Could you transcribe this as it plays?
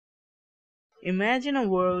Imagine a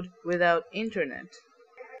world without internet.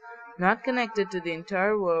 Not connected to the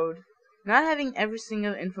entire world, not having every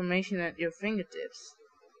single information at your fingertips,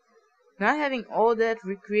 not having all that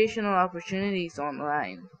recreational opportunities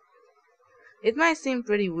online. It might seem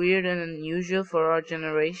pretty weird and unusual for our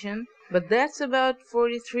generation, but that's about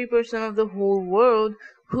 43% of the whole world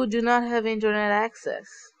who do not have internet access.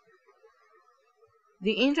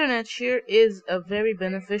 The internet sure is a very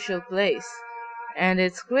beneficial place, and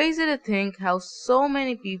it's crazy to think how so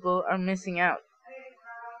many people are missing out.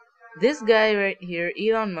 This guy right here,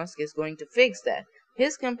 Elon Musk, is going to fix that.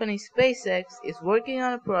 His company SpaceX is working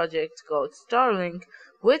on a project called Starlink,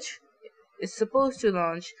 which is supposed to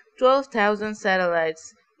launch 12,000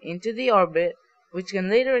 satellites into the orbit, which can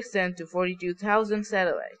later extend to 42,000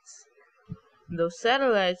 satellites. Those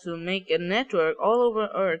satellites will make a network all over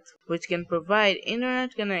Earth which can provide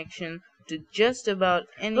internet connection to just about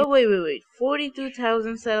any. But wait,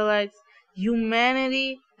 42,000 satellites?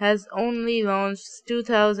 Humanity has only launched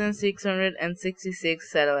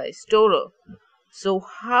 2,666 satellites total. So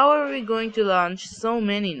how are we going to launch so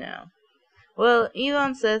many now? Well,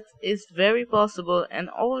 Elon says it's very possible and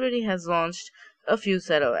already has launched a few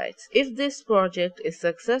satellites. If this project is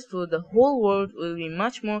successful, the whole world will be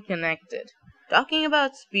much more connected. Talking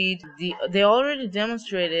about speed, they already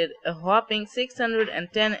demonstrated a whopping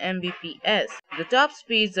 610 MBPS. The top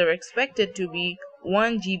speeds are expected to be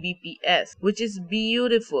 1 GBPS, which is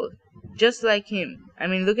beautiful, just like him. I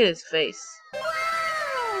mean, look at his face.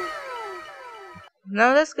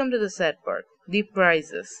 Now let's come to the sad part, the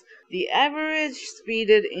prices. The average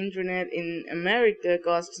speeded internet in America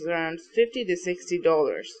costs around $50 to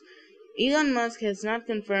 $60. Elon Musk has not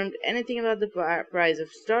confirmed anything about the price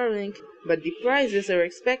of Starlink, but the prices are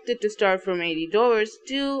expected to start from $80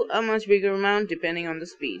 to a much bigger amount depending on the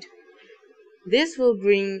speed. This will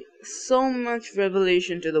bring so much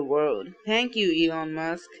revolution to the world. Thank you, Elon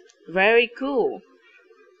Musk. Very cool.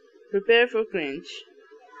 Prepare for cringe.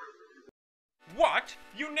 What?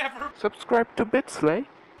 You never... Subscribe to Bitslay.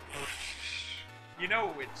 You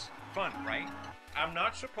know, it's fun, right? I'm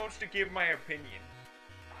not supposed to give my opinion,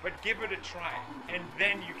 but give it a try, and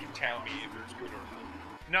then you can tell me if it's good or not.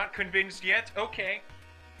 Not convinced yet? Okay.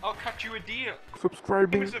 I'll cut you a deal.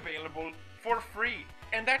 Subscribing It was available for free,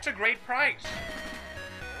 and that's a great price.